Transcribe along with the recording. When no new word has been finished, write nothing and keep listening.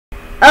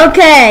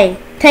Okay,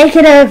 take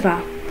it over.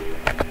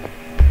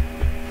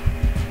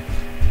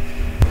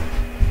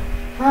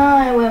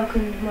 Hi,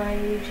 welcome to my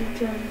YouTube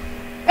channel.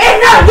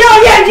 It's not your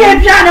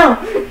YouTube channel!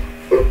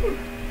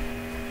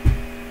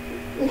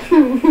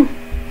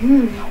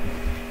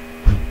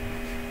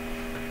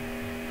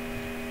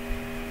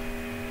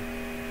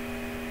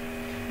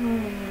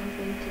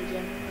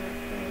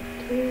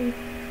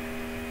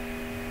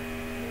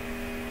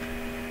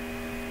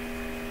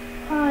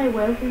 Hi,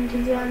 welcome to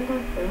the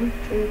Angle Film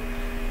 2.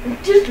 I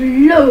just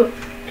love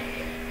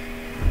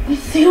you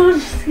see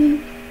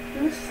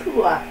the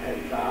sweat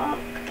and that.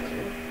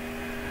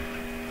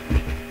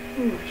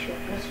 Oh my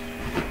goodness.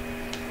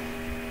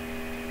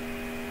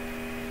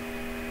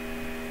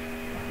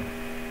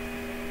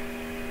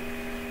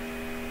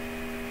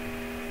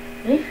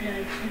 Maybe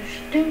I should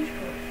stage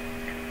first.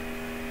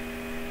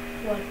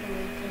 What am I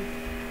thinking?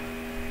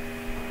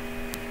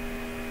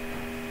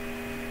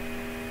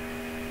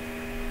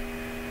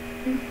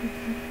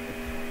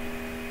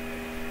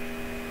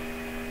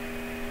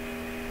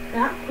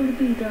 That could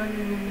be done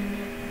in a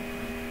minute.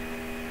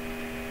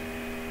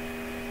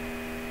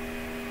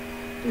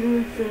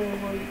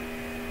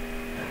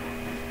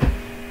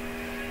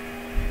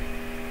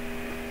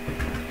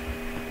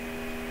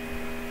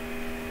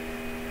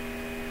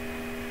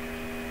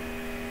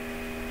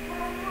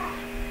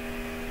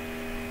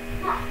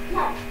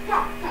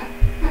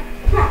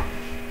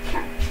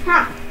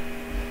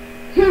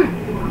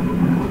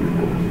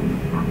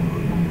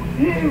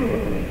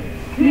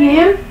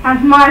 You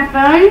have my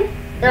phone?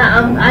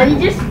 I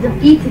just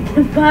defeated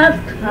the bad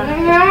guy.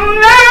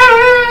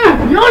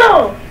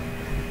 No!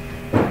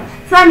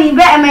 Sammy, you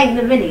better make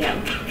the video.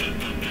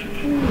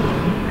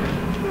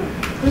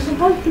 We're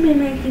supposed to be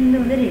making the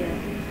video.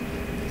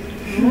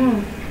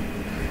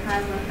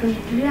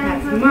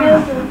 That's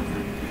mine.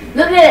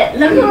 Look at it.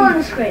 Look at it on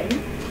the screen.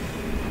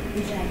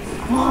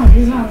 Oh,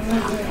 he's not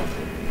lovely.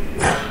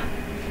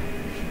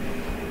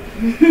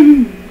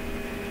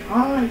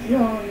 Oh,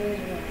 yeah.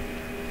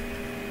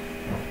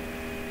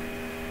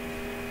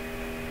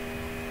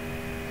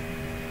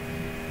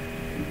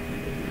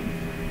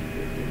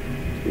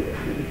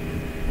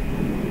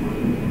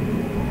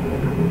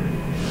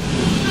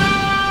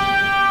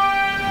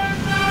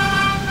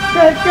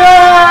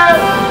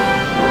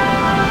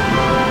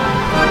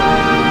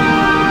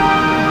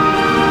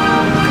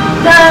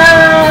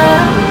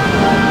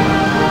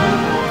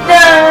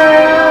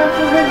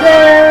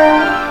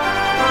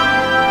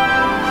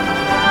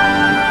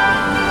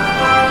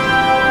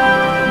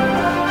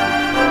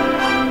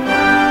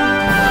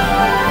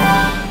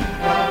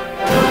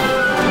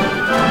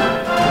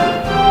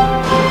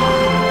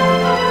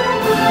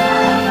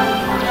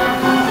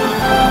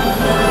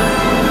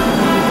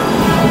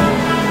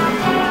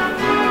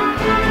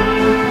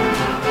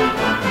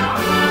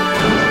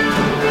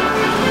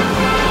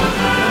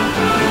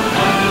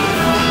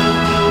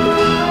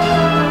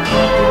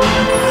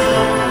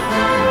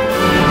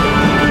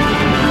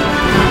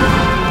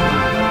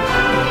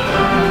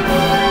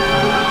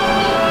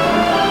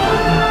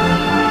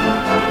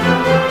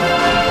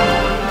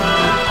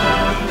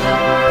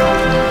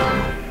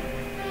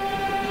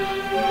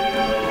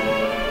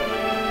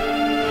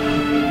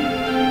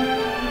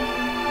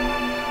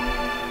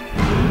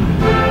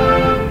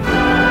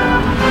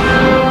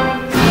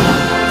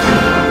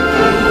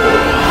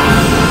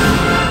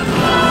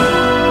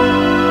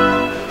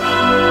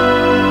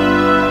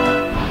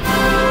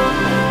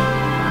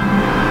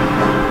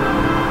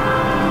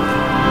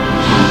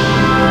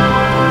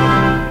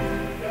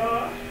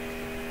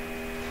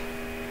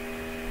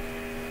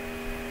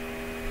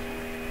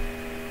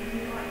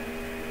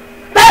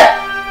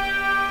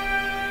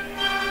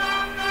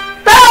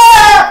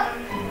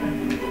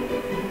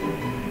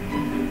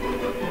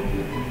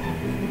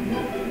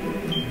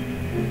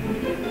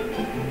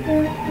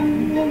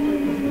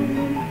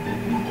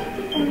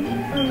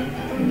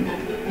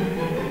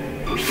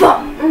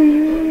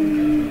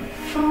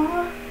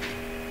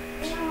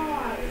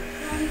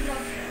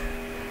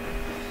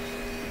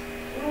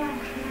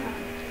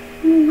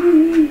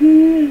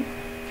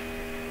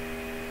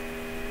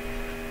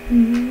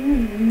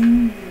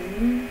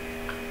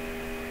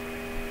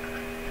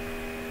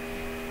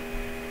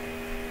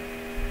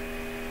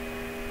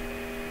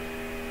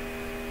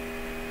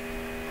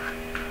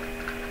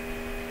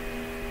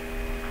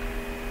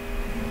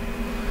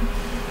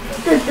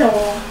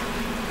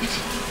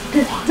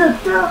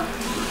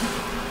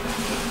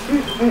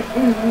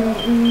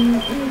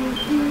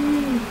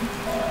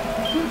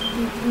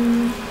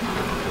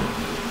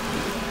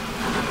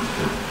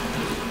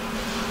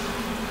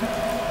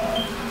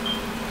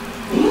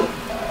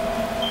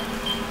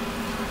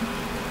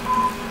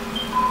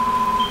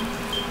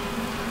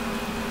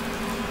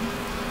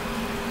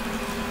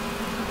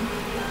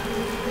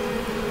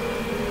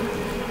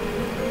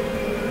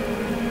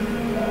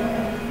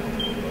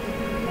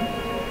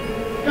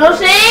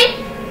 Josie?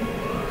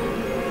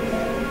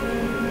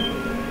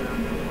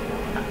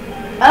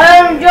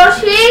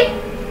 Josie?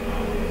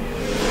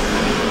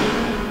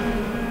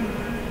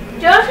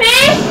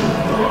 Josie?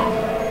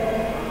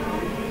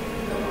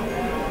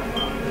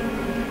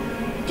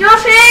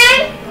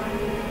 Joshie!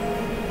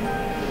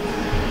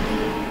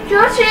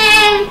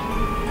 Joshie!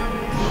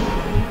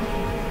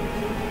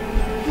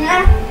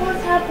 Yeah,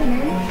 what's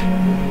happening?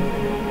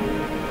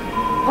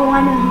 Oh, I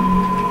know.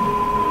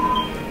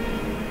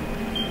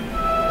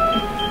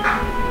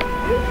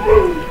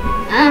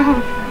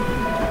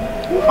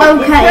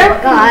 Okay,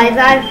 guys,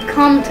 I've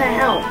come to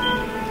help.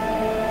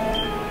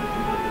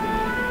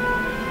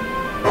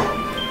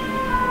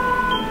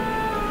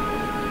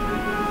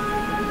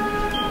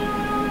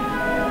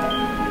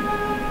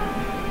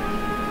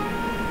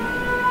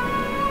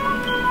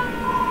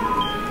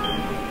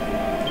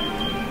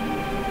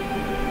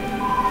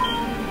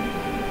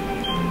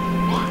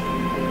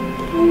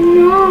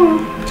 No,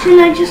 should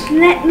I just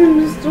let them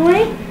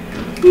destroy?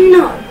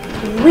 No,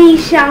 we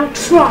shall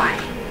try.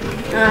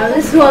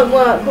 This won't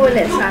work, will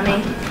it,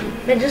 Sammy?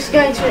 They're just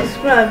going to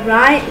explode,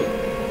 right?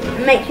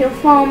 And make your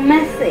farm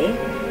messy.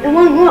 It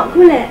won't work,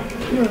 will it?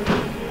 No.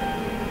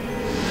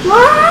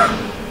 What?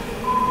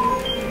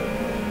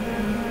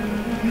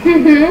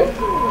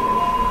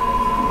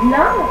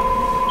 No.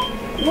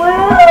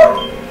 Well,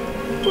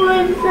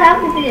 what is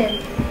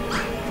happening?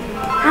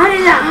 How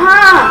did that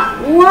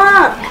hurt?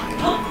 Work?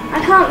 I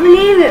can't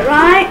believe it,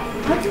 right?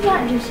 How did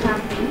that just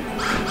happen?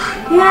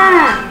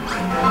 Yeah.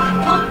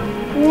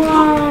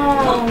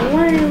 Whoa,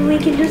 we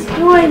can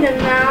destroy them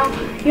now.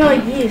 You're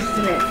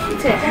useless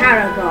to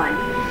Haragon.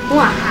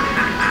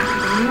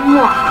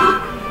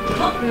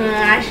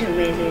 I shouldn't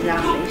really be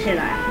laughing, should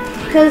I?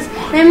 Because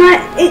they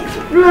might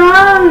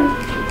explode.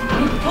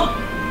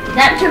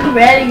 That took a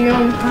really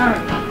long time.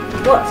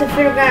 What, to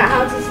figure out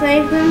how to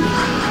save them?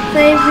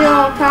 Save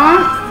your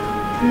plants?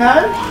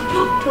 No.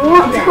 To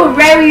what? It took a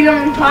very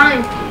long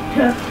time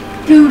to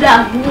do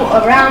that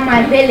water around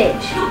my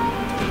village.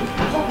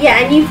 Yeah,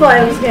 and you thought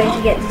it was going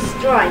to get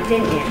destroyed,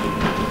 didn't you?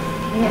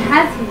 It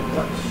hasn't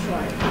got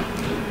destroyed.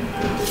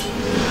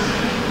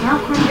 How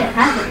come it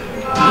hasn't?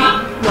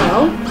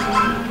 Well,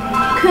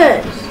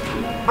 because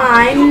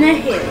I'm the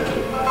hero.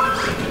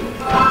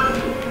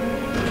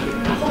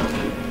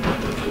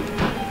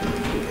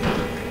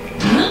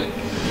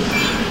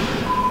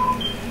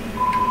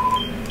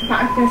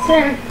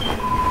 5%.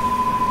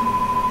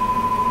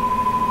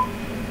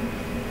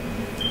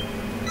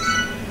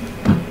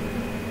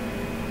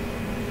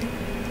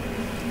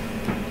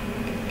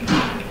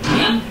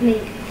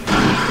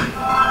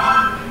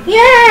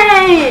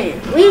 Yay!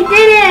 We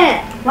did it!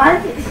 Why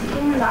is it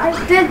still like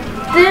that?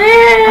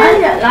 Why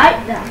is it like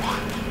that?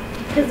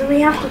 Because we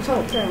have to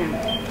talk to him.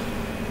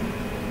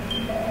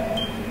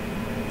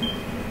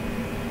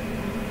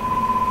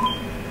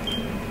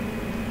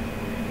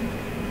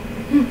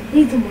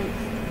 He's a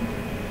monster.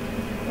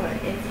 What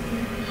is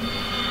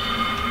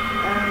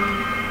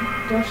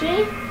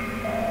Joshie?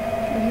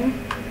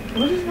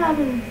 What is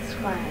happening to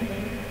Sky?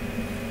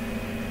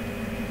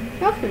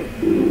 Nothing.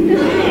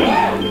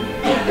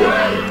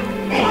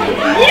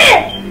 Yeah!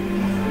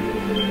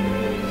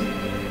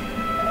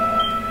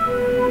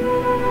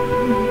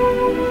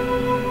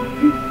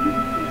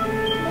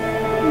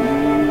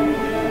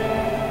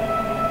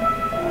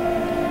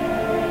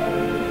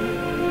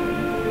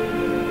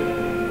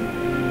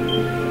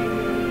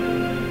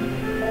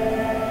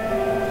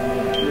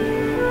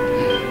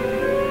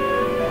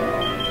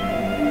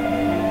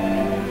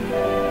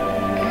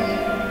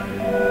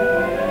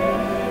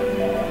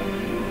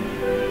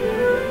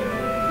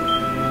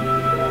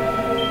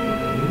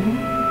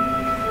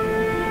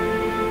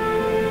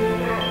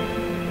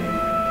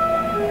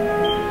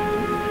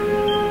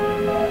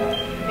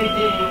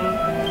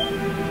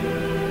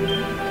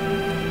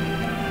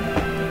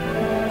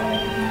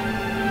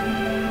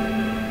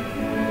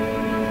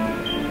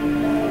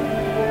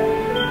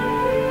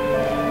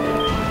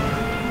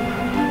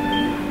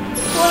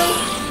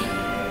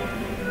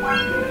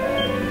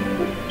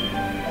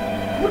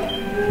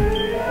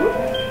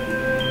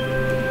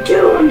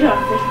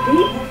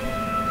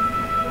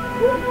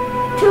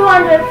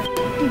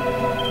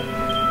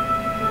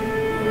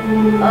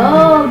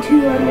 Oh,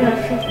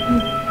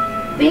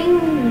 250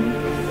 things.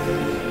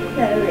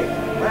 So it's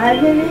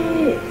 5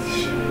 minutes.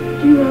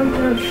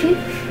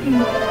 250.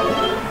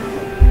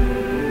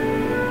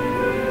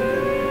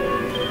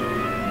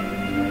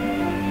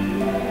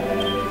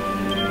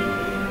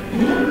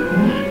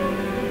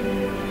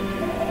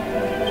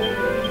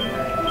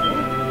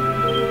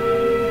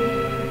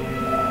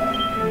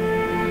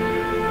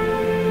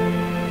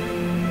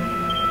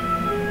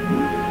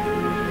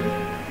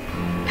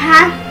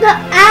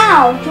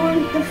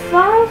 Join the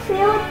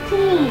Farfield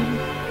team.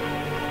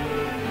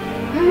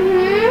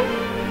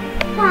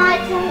 Hi,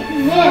 take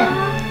this.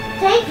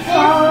 Take this,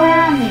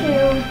 Sammy.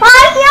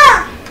 Fire!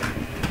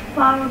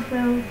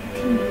 Farfield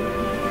team.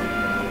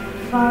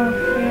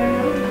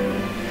 Farfield.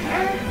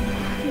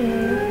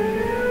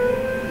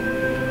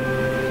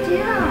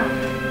 Yeah.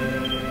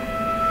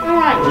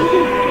 Alright, you can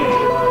do it.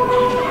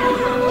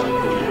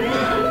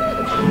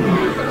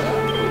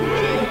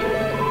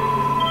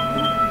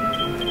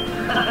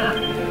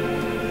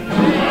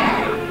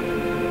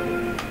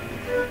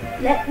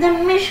 Let the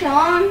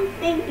mission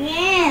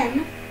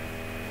begin.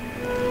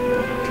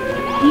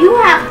 you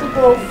have to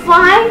grow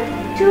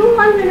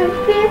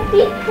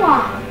 250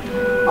 plants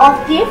of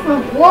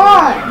different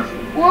ones.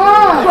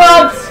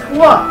 Crops.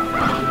 What?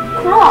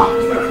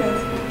 Crops. It says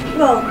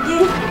grow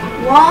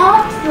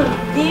lots of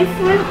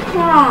different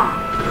crops.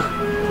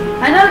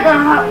 I don't know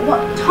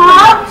what.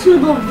 Talk to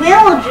the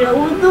villager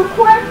with the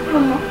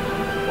question mark,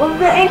 with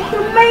the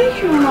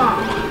exclamation mark.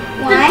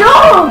 The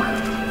dog.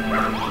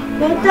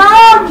 The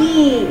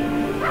doggy.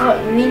 What?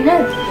 We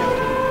know.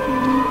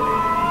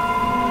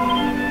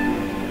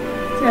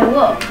 So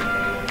what?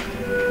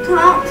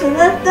 Talk to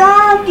the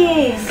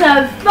doggy. So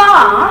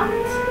fart.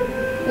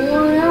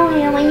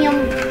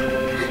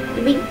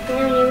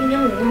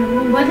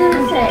 What did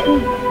it say?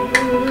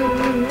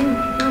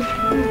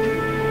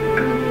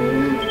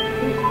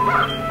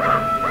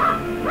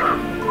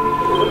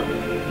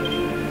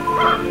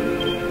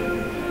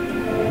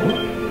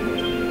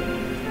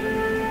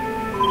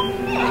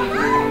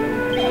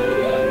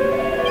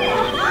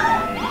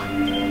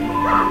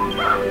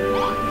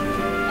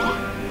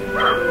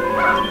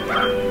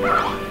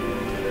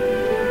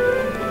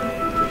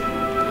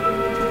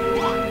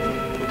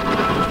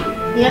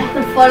 You have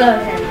to follow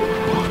him.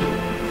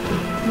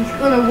 He's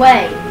gonna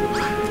wait.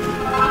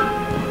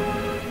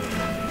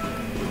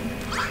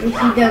 If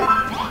you don't,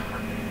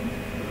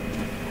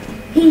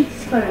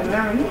 he's gonna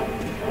run.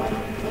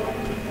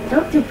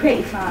 Don't do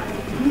pretty fast.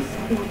 He's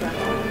speed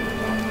bumps.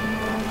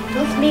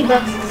 Those speed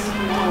bumps are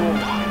small.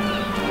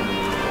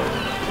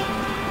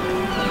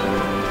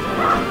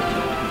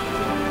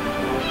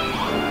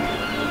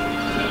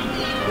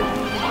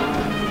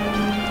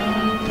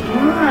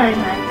 Why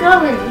am I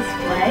going this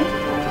way?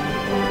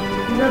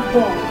 The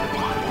ball.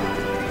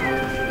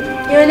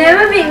 You'll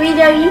never beat me,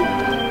 Doggy.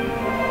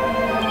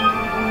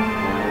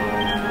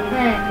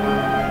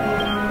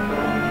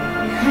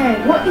 Hey,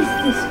 what is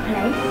this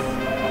place?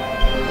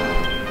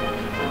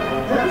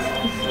 What's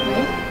this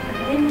place?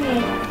 I've been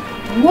here.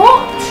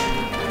 What?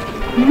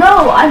 No,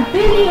 I've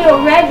been here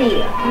already.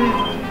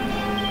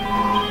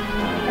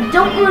 I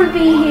don't want to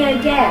be here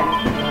again.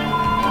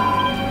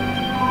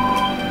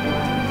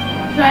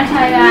 That's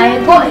how I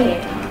got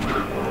here.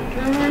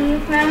 You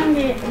found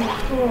it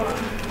before.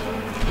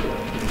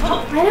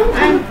 I don't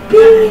want to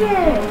be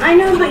here. I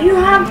know, but you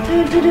have to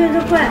do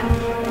the quest.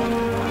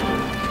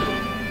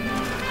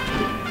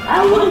 I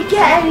won't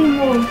get any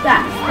more of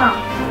that stuff.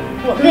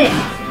 What this?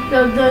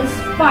 The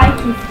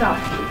spiky stuff.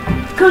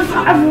 Because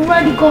I've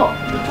already got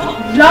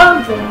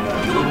loads of them.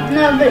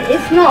 No, but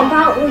it's not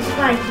about the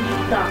spiky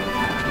stuff.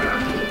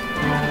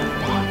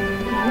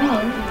 No.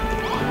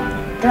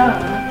 Duh.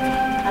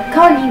 I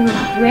can't even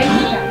break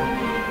that.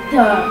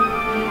 Duh.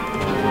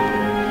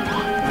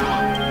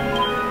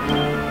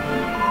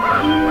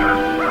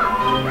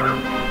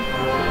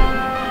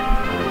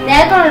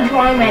 They're gonna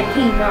join my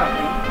team, aren't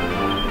they?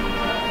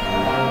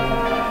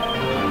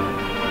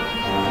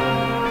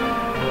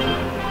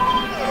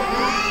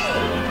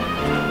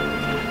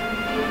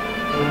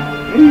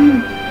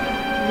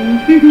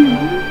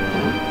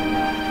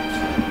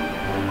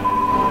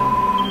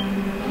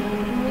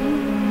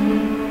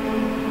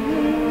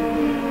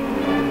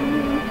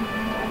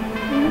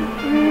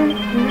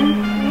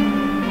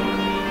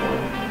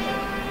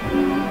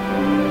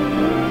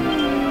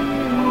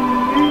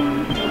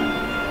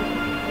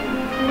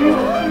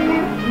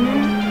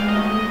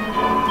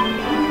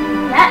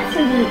 That's a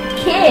good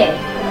kid.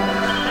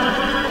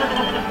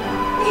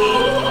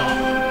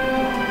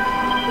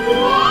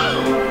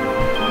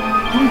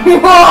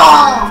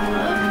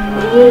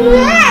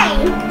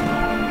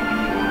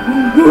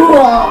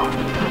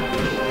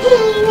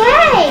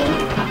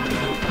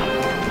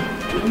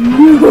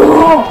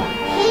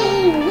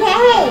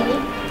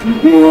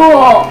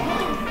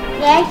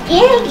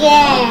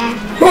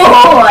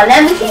 Let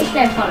me see if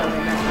they're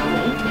following us.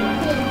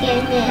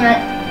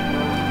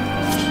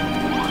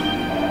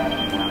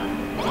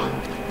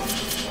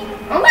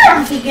 I'm gonna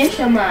have to get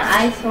some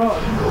ice on.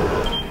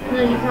 No,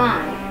 you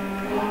can't.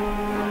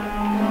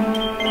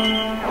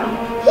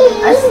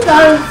 I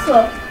started so.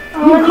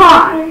 You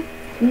can't.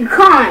 You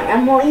can't. And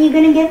what are you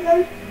gonna give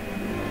them?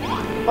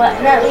 What?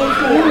 Let me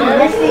see.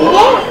 Let's see.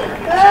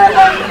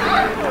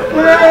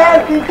 I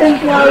have to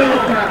control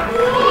this now.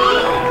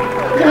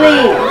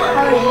 Please.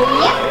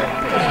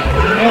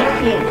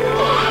 Thank you.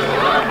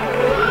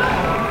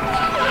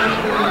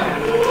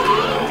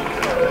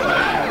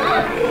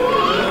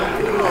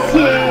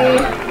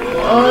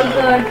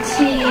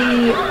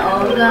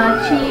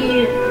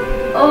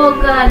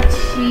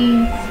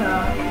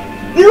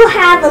 You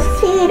have a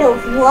seed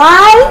of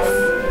life?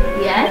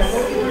 Yes.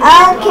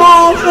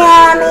 Okay,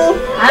 Sammy.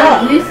 I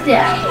don't use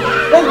that.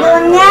 But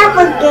you'll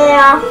never get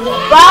off the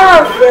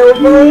battlefield,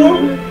 will you?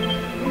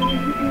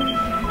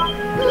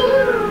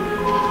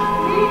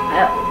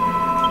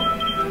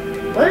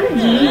 What did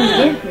you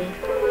give me?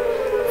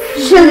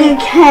 Sugar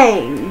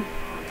cane.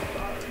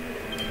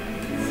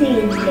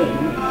 Seedling.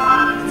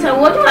 So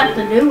what do I have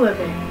to do with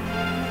it?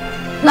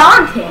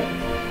 Plant it.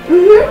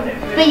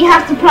 But you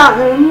have to plant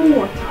them in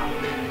water.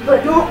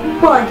 But not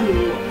muddy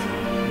water.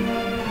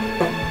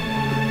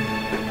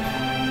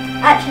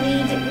 Actually,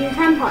 you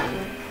can plant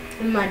them.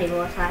 Muddy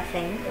Horse, I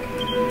think.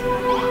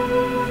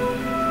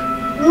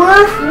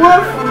 Woof,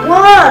 woof,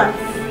 woof.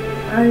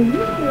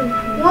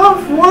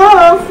 Woof,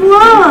 woof,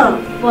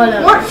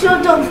 woof. What's your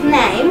dog's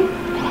name?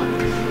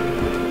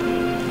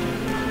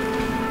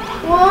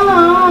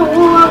 Whoa,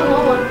 whoa,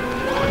 whoa.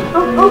 Oh,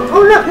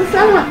 look,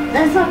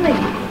 there's something.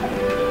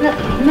 Look,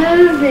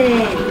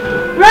 moving.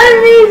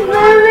 Rosie's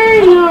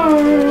moving.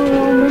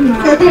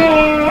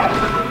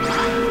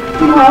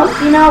 Well,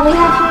 you know what we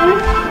have to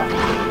do?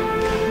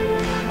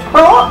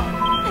 Oh!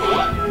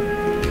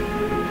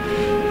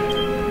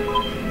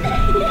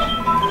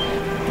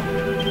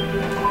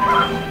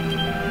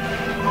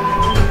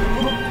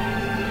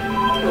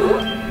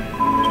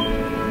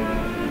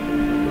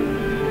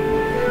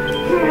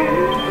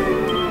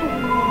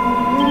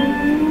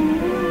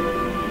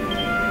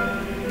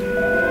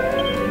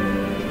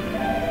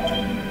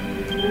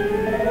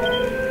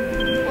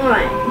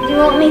 Alright, do you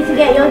want me to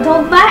get your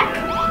dog back?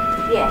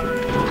 Yeah.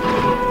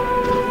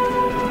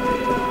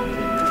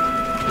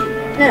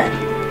 Look,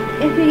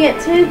 if you get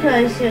too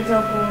close, your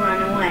dog will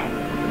run away.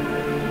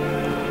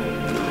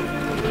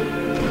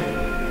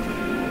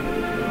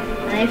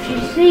 And if she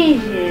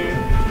sees you,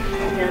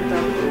 your dog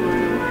will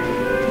run away.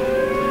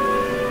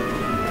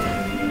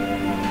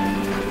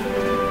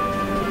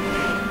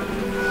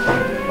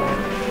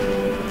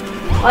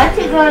 Why's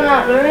he going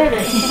out the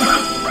river?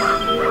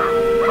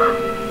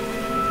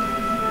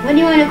 What do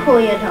you want to call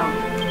your dog?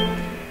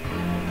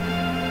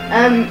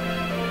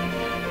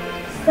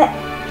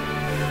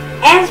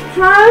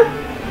 S-Pro?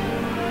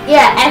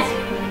 Yeah, S.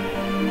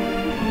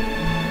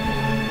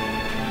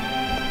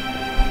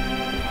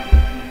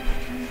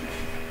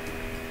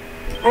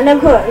 And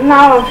look what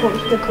Mara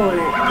wants to call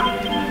it.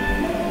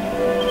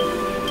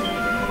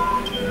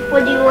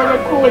 What do you want to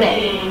call it?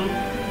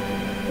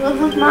 What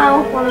does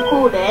Mara want to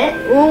call it?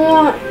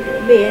 Oh,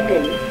 be a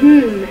good.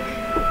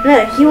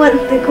 Look, he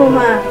wants to call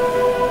her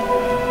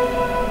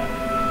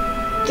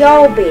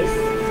Jolbis.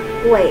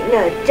 Wait,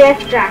 no,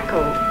 Death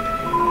Jackal.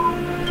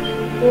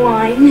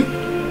 Wine.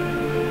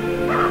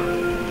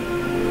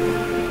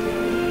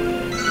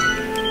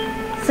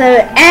 So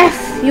S,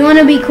 you want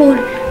to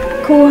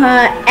call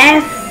her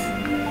S.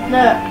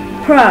 No.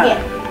 Pro.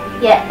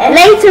 Yeah.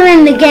 Later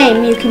in the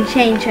game, you can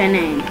change her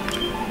name.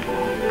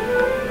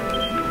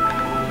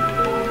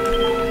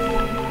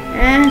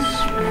 S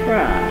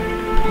Pro.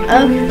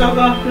 Okay. Dog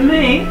after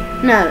me?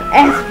 No,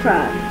 S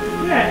Pro.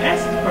 Yeah,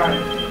 S Pro.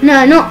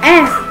 No, not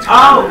S.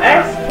 Oh,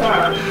 S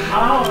Pro.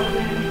 Oh,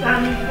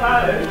 Sammy Pro.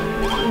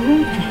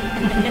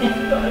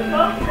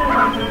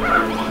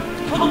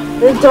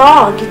 The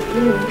dog is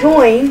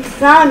enjoying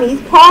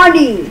Sammy's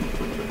party.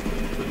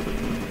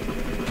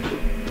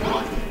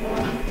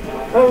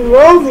 And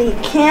Rosie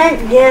can't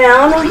get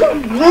out of the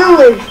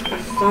village for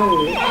some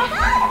reason.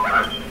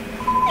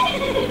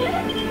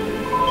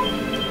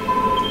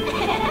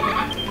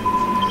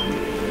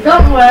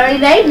 Don't worry,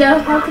 they know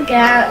how to get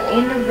out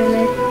in the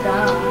village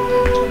dark.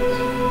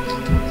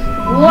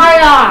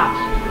 Voila!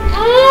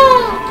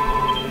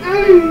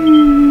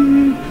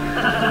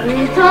 And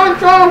you turn,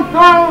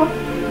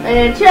 and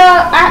you tell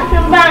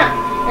action bam,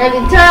 and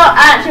you tell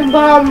action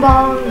bomb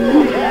bomb.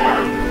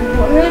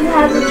 Who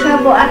has the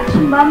treble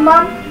action bomb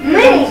bomb?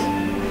 Me!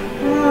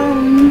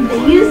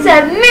 You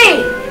said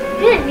me,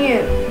 didn't you?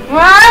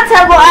 Well, I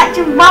treble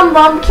action bomb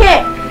bomb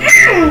kick.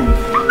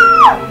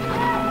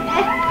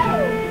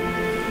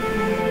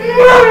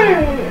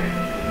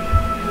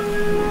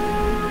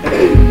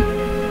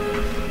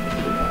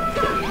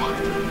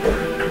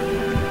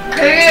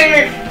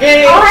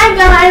 Oh, hang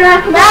on,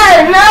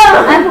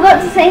 I forgot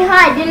to say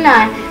hi, didn't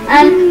I?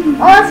 And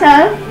also,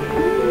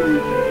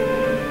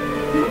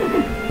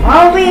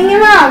 I'll be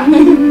your mum.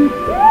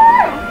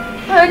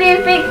 Who do you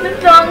think the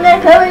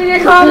strongest? Can we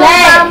just Play.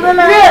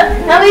 play?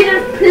 Can we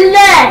just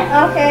play?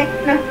 Okay,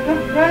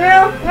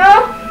 no.